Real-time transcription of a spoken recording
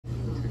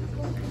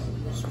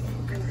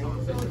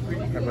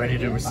I'm ready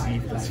to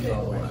receive this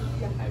pho.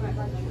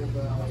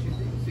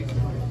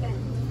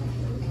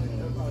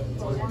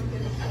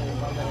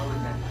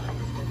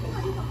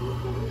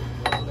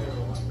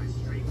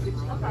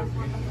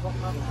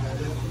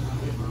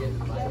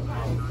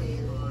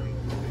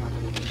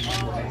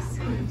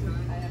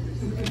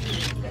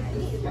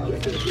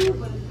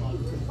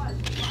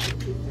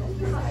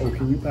 Oh,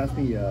 can you pass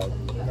me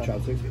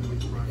chopsticks?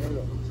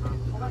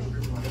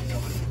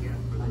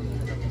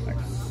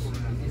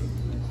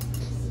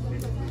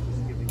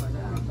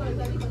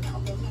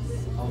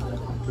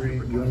 Three,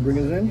 you want to bring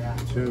us in?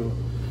 2,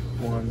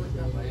 1.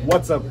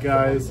 What's up,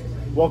 guys?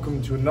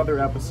 Welcome to another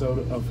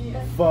episode of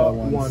Pho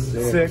One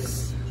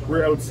 6.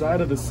 We're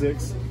outside of the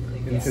 6.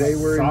 And today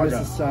we're in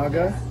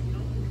Mississauga.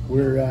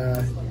 We're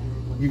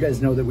you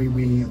guys know that we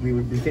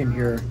came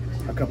here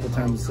a couple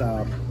times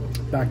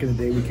back in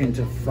the day. We came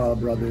to Pho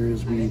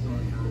Brothers.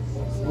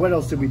 What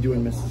else did we do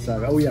in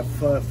Mississauga? Oh yeah,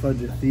 Pho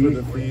Do Thi.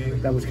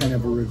 That was kind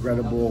of a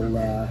regrettable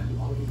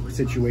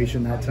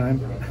situation that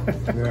time.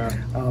 Yeah.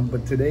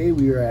 But today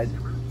we are at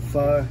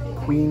Pho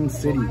Queen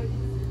City.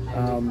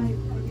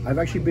 I've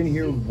actually been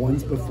here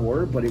once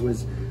before, but it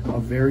was a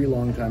very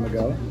long time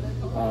ago.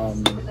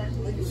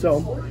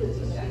 So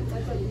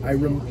I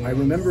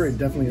remember it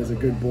definitely as a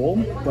good bowl,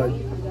 but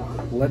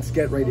let's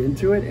get right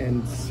into it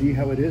and see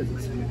how it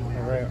is.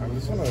 All right, I'm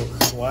just gonna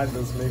slide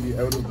this maybe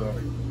out of the,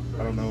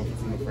 I don't know if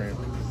it's in the frame.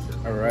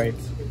 All right,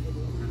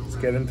 let's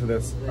get into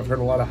this. I've heard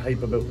a lot of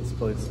hype about this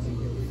place.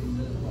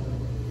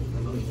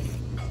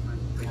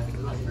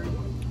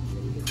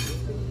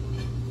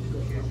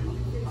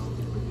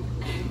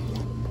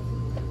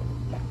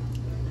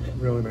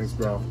 Really nice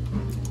broth.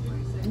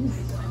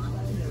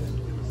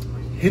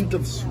 Hint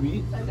of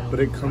sweet, but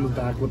it comes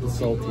back with the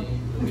salty.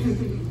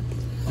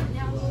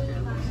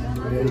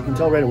 Yeah, you can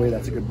tell right away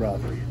that's a good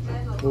broth.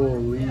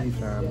 Holy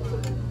fam.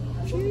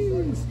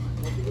 Jeez.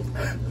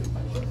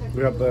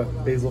 We got the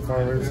basil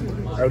farmers,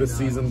 out of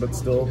season, but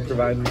still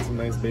providing some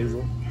nice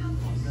basil.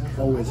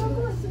 Always.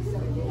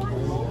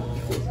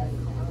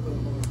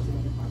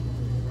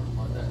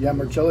 Yeah,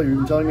 Marcello, you've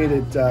been telling me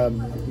that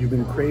you've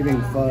been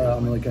craving pho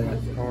on like a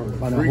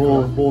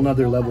whole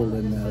nother level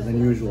than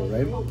usual,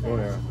 right? Oh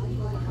yeah.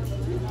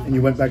 And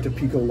you went back to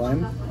Picko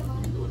Lime.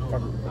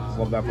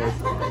 Love that place.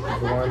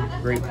 Picko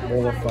Lime, great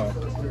bowl of pho.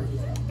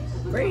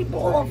 Great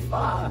bowl of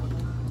pho.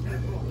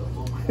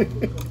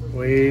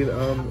 Wait,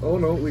 oh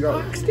no, we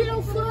got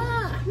oxtail pho.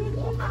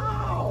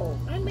 Wow,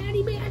 I'm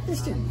Maddie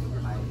Matheson.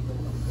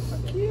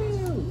 Fuck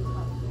you.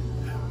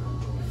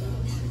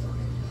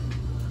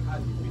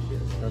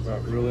 I've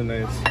got really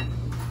nice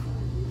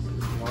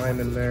lime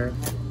in there.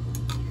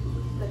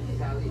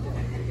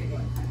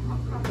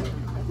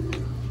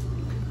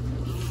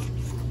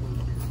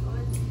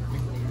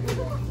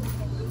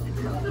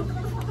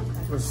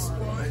 Just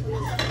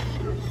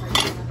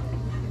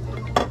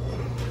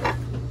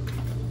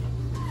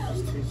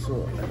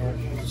so I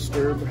don't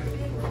disturb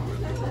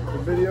the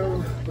video.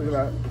 Look at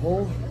that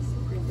hole.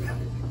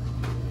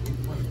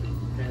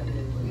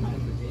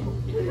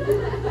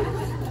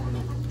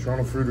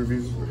 Toronto Food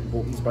Reviews,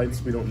 Bolton's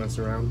Bites, we don't mess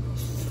around.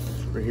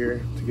 We're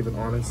here to give it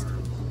honest.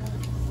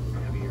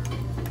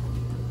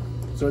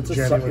 So it's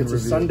a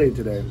Sunday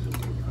today,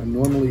 and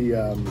normally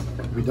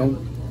we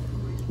don't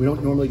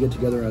normally get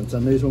together on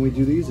Sundays when we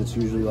do these. It's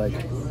usually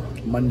like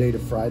Monday to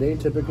Friday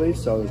typically.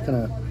 So I was kind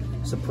of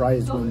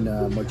surprised when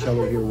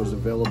Marcello here was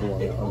available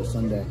on a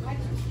Sunday.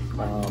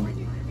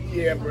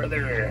 Yeah,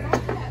 brother.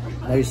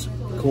 Nice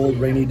cold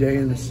rainy day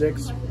in the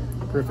 6.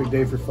 Perfect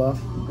day for pho.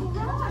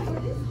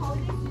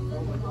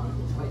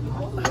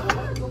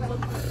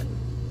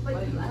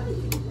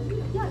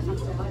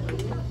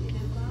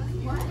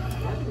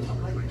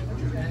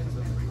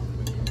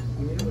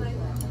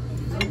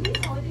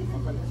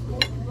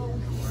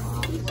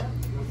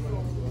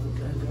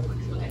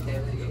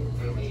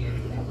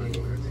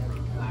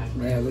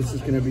 Man, this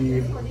is gonna be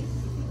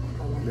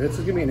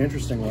an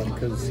interesting one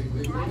because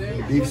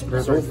the beef's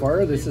perfect. So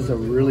far, this is a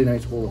really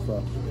nice bowl of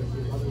pho.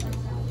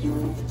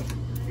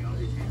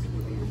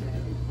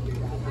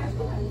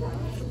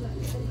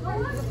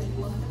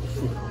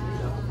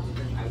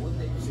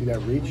 See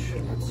that reach?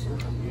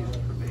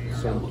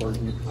 It's so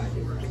important.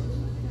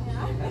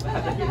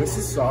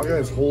 Mississauga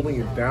is holding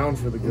it down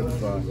for the good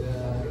pho.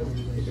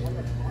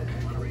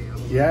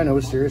 Yeah, no,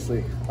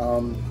 seriously.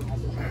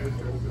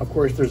 Of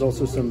course, there's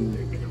also some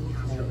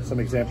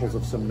examples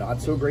of some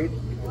not so great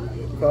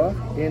pho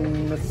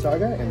in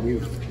Mississauga, and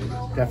we've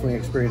definitely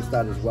experienced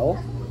that as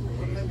well.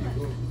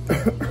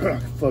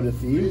 Pho Do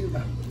Thi.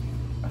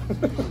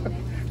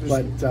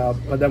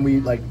 But then we,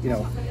 like, you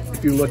know,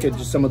 if you look at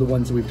just some of the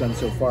ones that we've done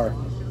so far,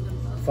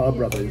 Pho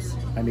Brothers,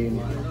 I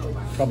mean,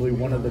 probably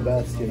one of the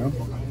best, you know?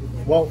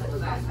 Well,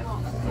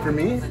 for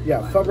me,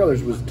 yeah, Pho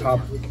Brothers was top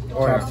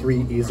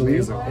 3 easily.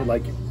 Amazing.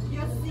 Like,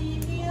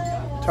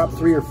 top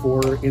 3 or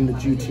 4 in the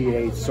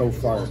GTA so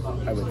far,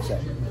 I would say.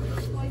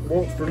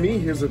 Well, for me,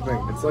 here's the thing.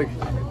 It's like,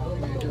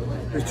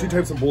 there's 2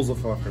 types of bowls of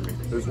pho for me.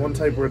 There's one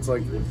type where it's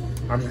like,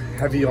 I'm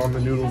heavy on the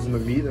noodles and the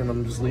meat, and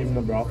I'm just leaving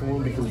the broth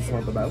alone because it's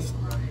not the best.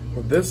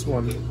 But this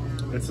one,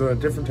 It's a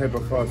different type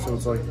of pho, so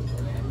it's like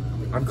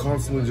I'm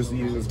constantly just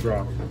eating this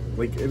broth.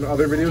 Like in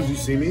other videos, you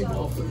see me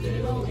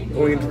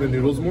going into the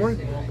noodles more,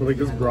 but like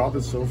this broth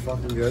is so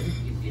fucking good.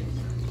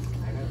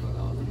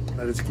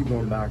 I just keep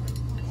going back.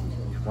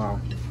 Wow.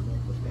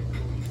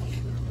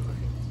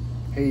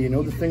 Hey, you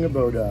know the thing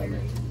about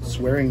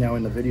swearing now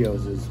in the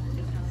videos is,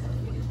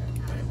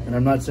 and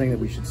I'm not saying that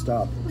we should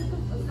stop,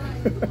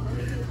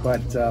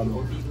 but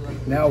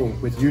now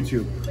with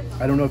YouTube,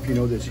 I don't know if you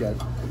know this yet,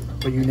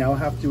 but you now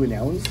have to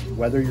announce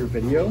whether your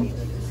video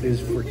is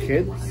for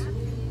kids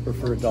or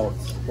for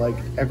adults. Like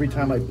every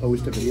time I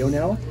post a video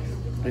now,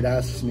 it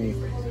asks me,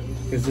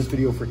 is this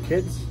video for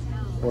kids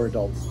or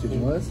adults? Did you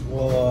know this?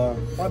 Well,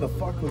 why the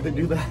fuck would they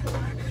do that?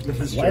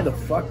 Why the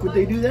fuck would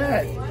they do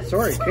that?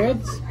 Sorry,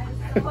 kids.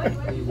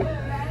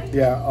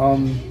 Yeah,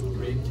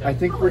 I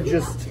think we're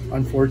just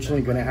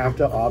unfortunately gonna have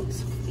to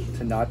opt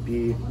to not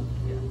be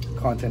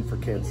content for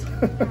kids.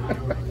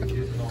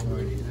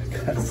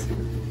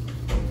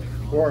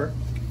 Or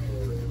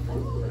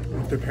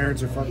if their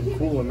parents are fucking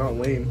cool and not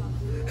lame,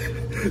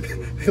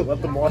 they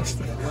let them watch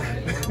them.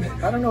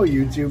 I don't know,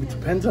 YouTube. It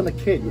depends on the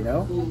kid, you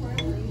know?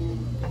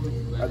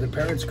 Are the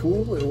parents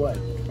cool or what?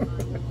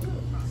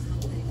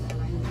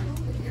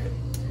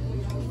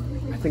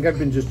 I think I've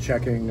been just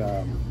checking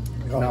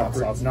not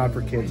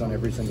for kids on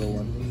every single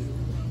one.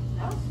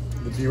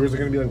 The viewers are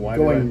gonna be like, why?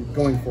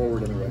 Going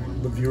forward anyway.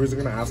 The viewers are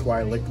gonna ask why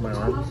I licked my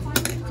arm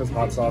because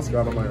hot sauce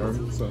got on my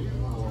arm. So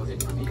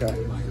okay,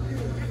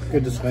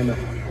 good disclaimer.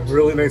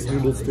 Really nice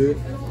noodles too.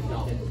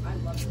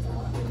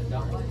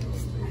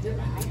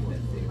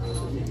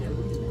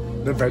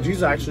 The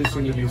veggies actually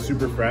seem to be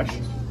super fresh.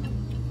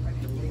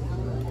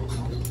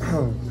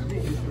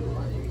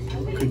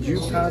 Could you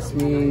pass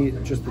me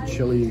just the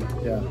chili?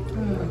 Yeah.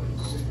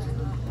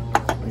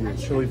 Your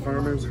chili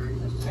farmers.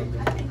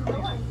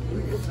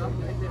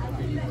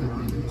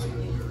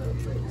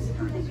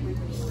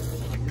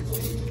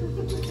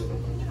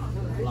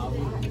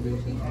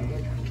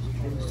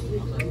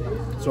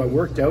 So I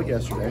worked out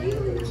yesterday.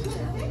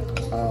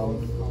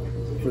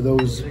 For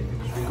those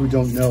who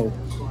don't know,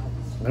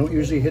 I don't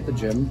usually hit the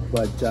gym,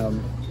 but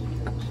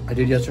I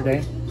did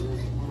yesterday.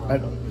 I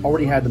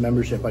already had the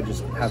membership, I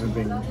just haven't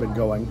been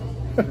going.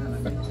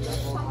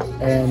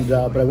 And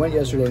but I went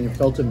yesterday and it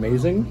felt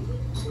amazing.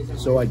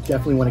 So I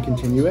definitely want to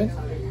continue it.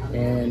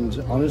 And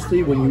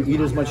honestly, when you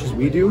eat as much as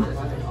we do,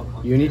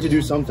 you need to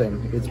do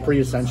something. It's pretty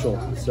essential.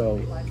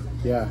 So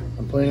yeah,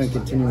 I'm planning on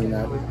continuing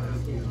that.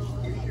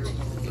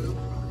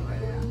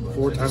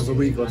 4 times a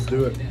week, let's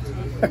do it.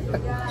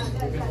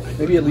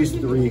 Maybe at least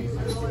 3.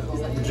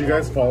 Did you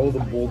guys follow the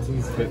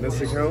Bolton's fitness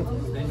account?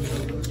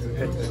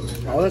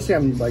 Honestly,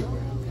 I'm like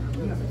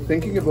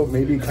thinking about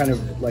maybe kind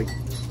of like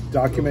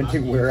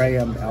documenting where I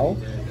am now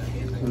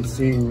and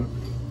seeing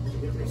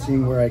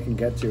where I can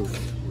get to.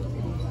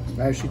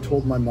 I actually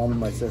told my mom and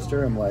my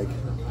sister, I'm like,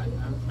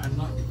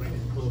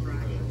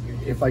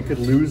 if I could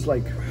lose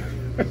like,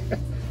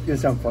 it's gonna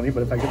sound funny,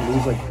 but if I could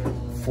lose like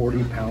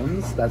 40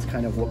 pounds, that's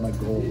kind of what my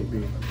goal would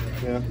be.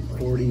 Yeah.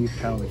 40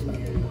 pounds,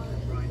 man.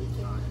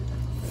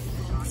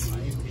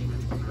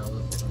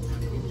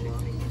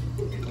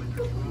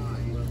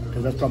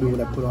 Because that's probably what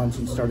I put on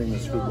since starting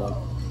this food blog.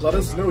 Let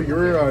us know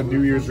your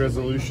New Year's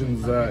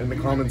resolutions in the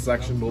comment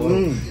section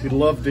below. We'd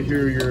love to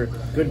hear your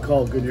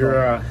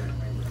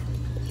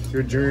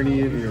your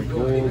journey and your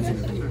goals,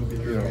 and,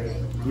 you know.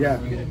 Yeah,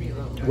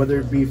 whether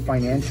it be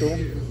financial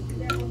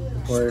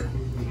or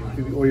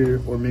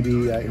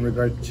maybe in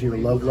regard to your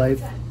love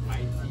life,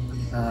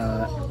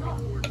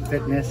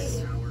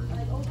 fitness.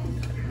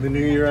 The new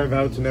year, I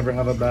vowed to never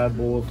have a bad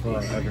bowl of pho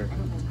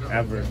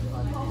ever.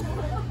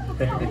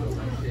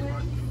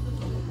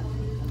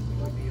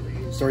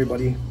 Sorry,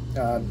 buddy.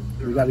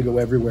 We got to go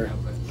everywhere,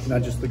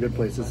 not just the good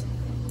places.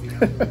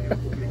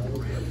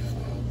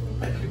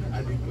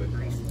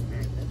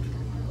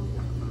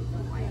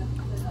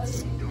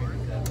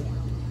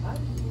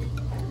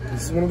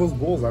 This is one of those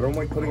bowls. I don't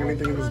like putting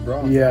anything in this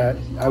broth. Yeah,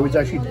 I was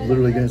actually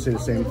literally going to say the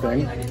same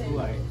thing.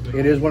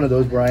 It is one of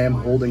those where I am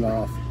holding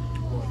off.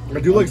 I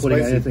do like putting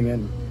spicy. anything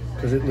in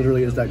because it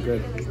literally is that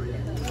good.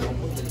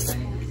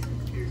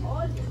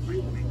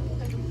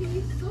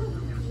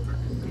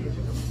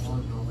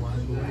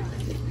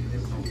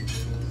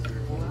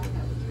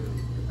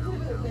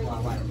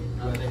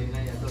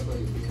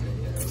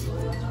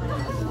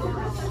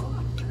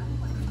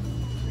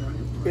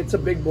 It's a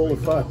big bowl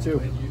of pho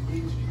too.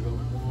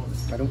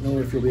 I don't know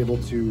if you'll be able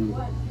to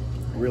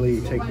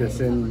really take this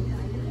in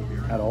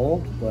at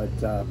all, but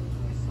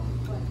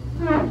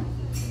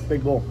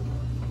big bowl.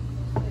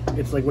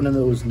 It's like one of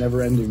those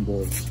never-ending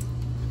bowls.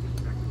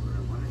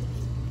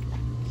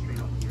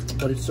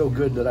 But it's so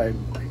good that I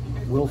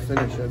will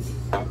finish it.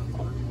 I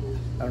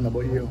don't know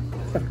about you.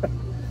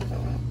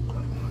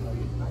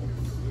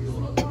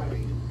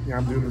 Yeah,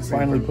 I'm doing the same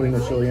Finally thing. putting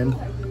the chili in.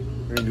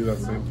 We're gonna do that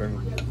same thing.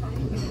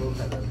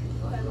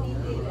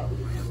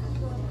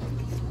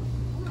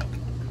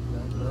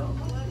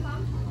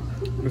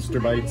 Mr.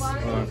 Bites,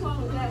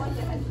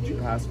 could you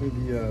pass me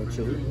the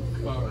chili?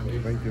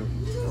 Thank you.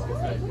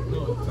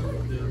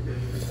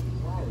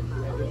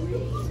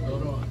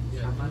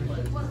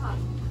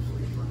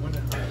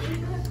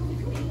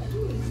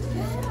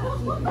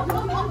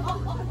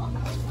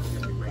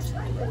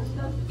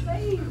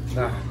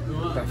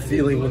 That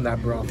feeling when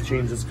that broth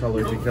changes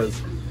color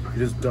because you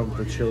just dump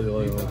the chili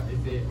oil in.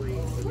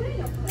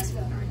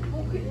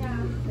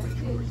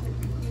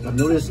 I've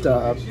noticed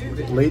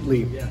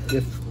lately,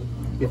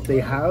 if they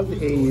have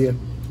a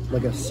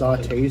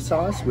saute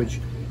sauce, which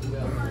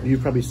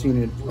you've probably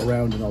seen it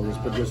around and all this,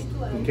 but just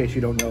in case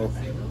you don't know,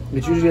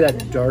 it's usually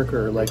that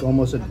darker, like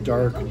almost a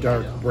dark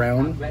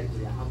brown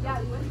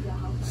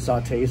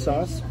saute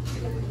sauce.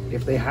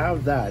 If they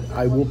have that,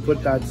 I will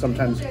put that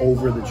sometimes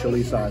over the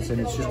chili sauce,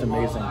 and it's just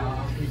amazing.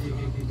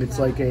 It's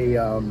like a,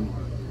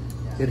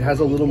 it has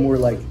a little more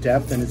like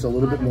depth, and it's a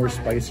little bit more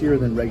spicier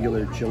than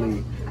regular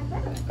chili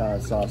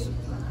sauce.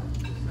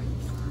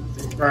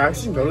 I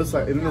actually noticed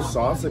that in the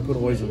sauce they put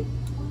hoisin.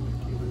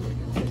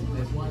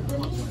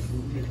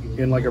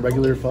 In like a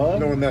regular pho?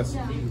 No, in this.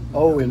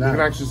 Oh, in that. You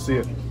can actually see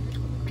it.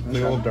 It's a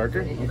little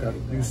darker. Okay.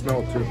 You can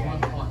smell it too.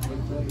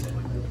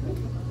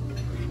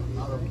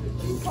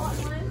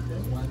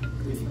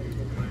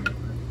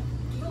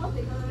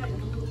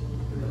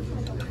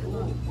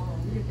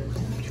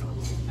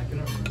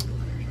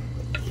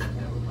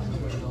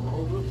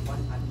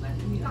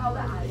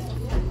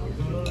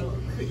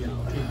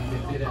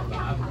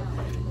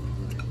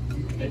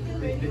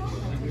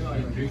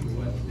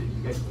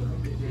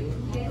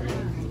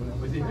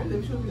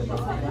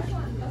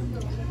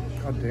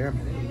 God damn.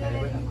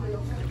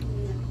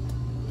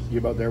 You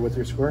about there with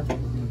your score?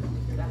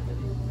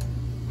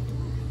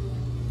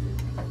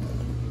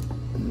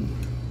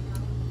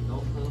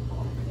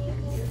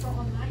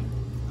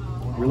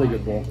 Really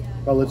good bowl.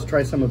 Well, let's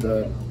try some of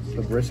the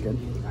brisket.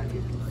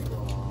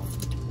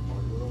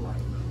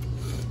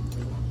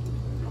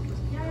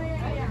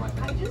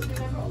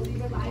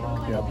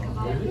 Yep.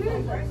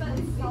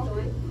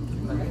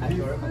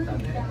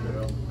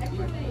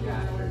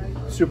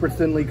 Super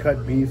thinly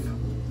cut beef.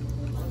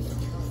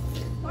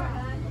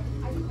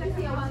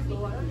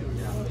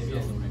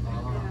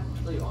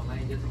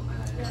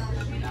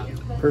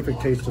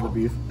 Perfect taste of the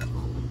beef.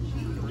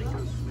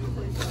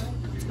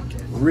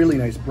 Really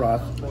nice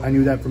broth. I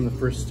knew that from the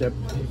first sip.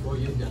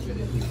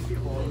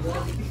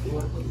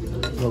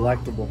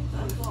 Delectable.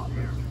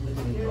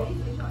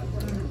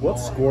 What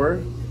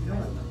score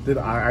did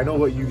I know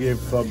what you gave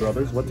Pho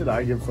Brothers. What did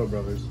I give Pho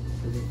Brothers?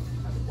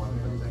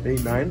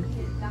 8, 9?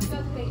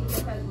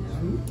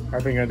 I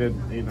think I did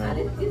 8,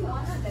 9.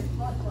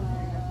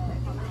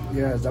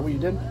 Yeah, is that what you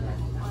did?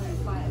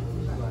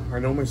 I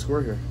know my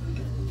score here.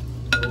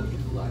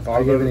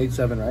 I gave an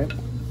 8-7, right?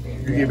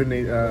 You gave an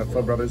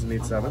Pho Brothers an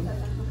 8-7?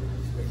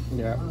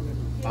 Yeah.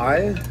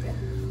 I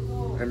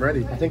am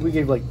ready. I think we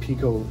gave like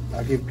Picko,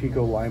 I gave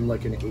Picko Lime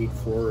like an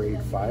 8-4 or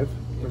 8-5.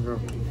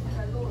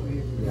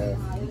 Yeah.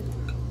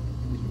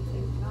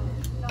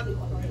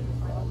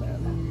 Oh,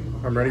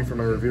 man. I'm ready for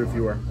my review if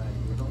you are.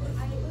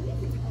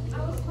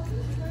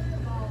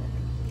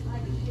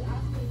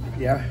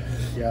 Yeah,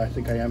 I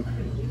think I am.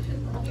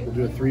 We'll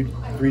do a 3,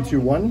 2,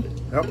 1.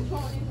 Yep.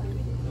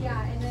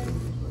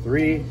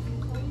 3,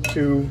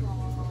 2,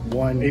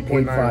 1,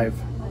 8.5.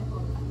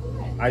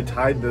 I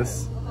tied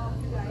this.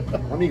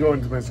 Let me go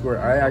into my score.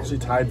 I actually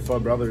tied Pho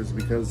Brothers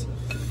because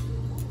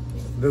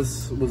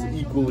this was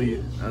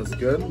equally as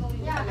good,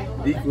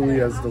 equally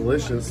as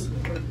delicious,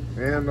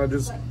 and I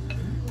just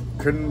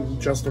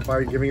couldn't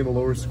justify giving it a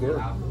lower score,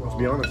 to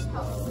be honest.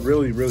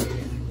 Really, really,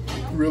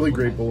 really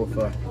great bowl of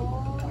pho.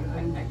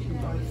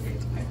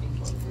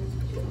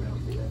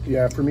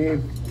 Yeah, for me,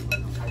 it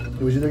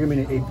was either going to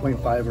be an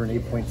 8.5 or an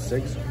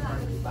 8.6.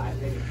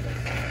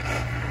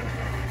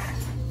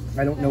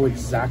 I don't know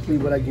exactly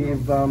what I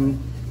gave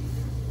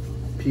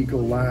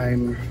Picko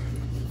Lime,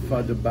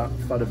 Pho de Bao,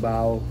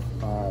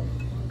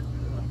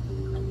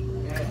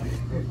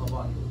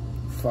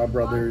 Pho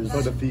Brothers.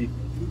 Pho Do Thi.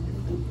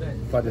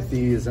 Pho Do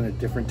Thi is in a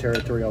different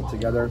territory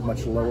altogether,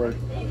 much lower.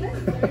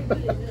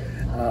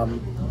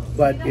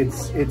 But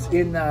it's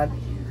in that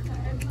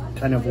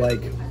kind of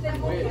like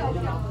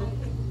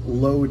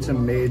low to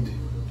mid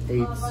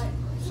 8s.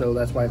 So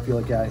that's why I feel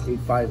like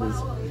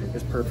 8.5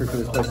 is perfect for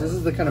this place. This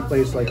is the kind of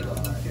place like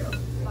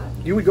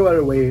you would go out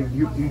of the way.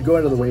 You'd go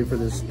out of the way for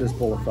this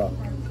bowl of pho.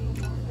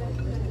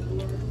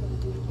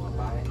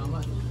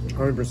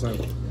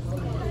 100%.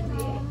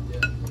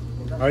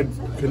 I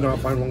could not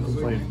find one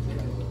complaint.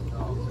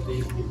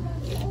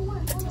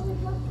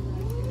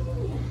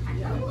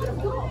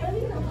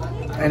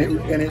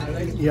 And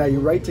it, yeah, you're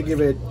right to give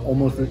it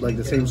almost like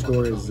the same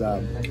score as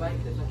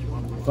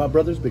Pho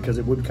Brothers because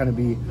it would kind of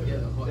be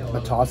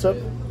a toss-up.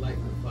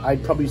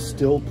 I'd probably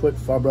still put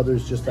Pho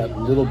Brothers just that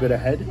little bit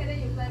ahead.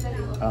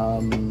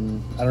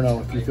 I don't know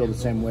if you feel the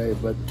same way,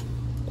 but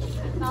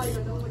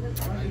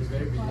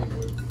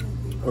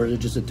or is it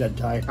just a dead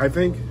tie? I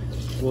think,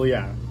 well,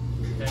 yeah.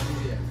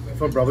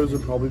 Pho Brothers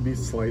would probably be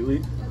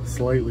slightly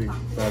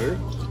better,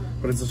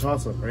 but it's a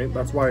toss-up, right?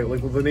 That's why,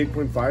 like with an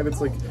 8.5,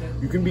 it's like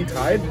you can be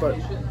tied, but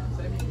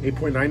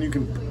 8.9 you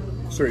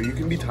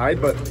can be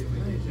tied, but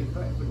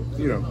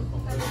you know,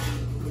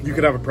 you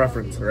could have a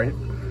preference, right?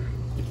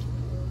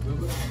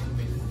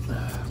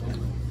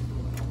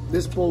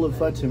 This bowl of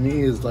pho to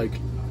me is like,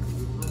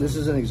 this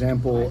is an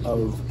example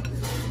of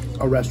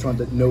a restaurant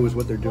that knows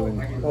what they're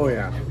doing Oh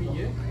yeah.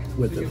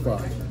 with their pho.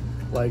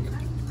 Like,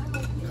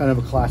 kind of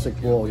a classic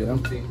bowl, you know?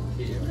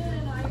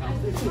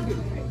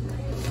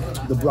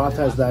 The broth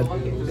has that,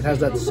 it has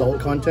that salt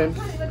content,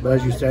 but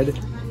as you said,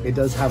 it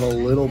does have a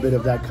little bit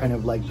of that kind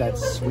of like that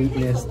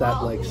sweetness,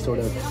 that like sort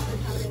of,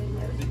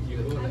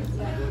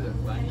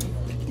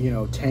 you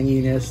know,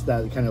 tanginess,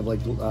 that kind of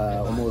like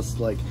almost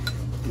like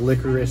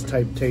licorice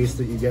type taste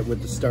that you get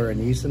with the star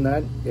anise in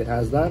that. It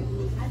has that.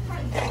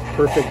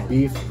 Perfect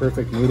beef,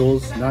 perfect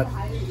noodles.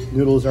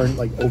 Noodles aren't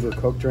like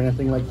overcooked or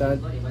anything like that.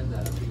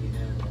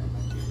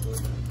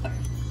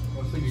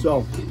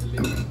 So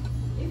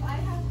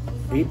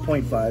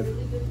 8.5,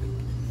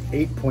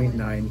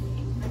 8.9.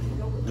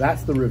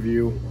 That's the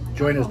review.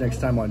 Join us next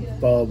time on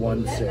Pho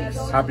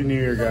 16. Happy New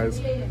Year, guys.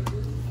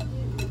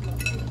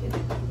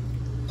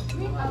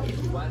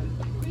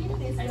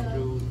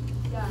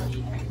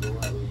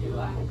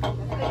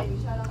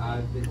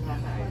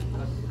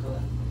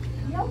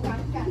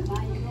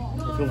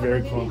 I feel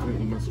very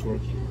confident in my score.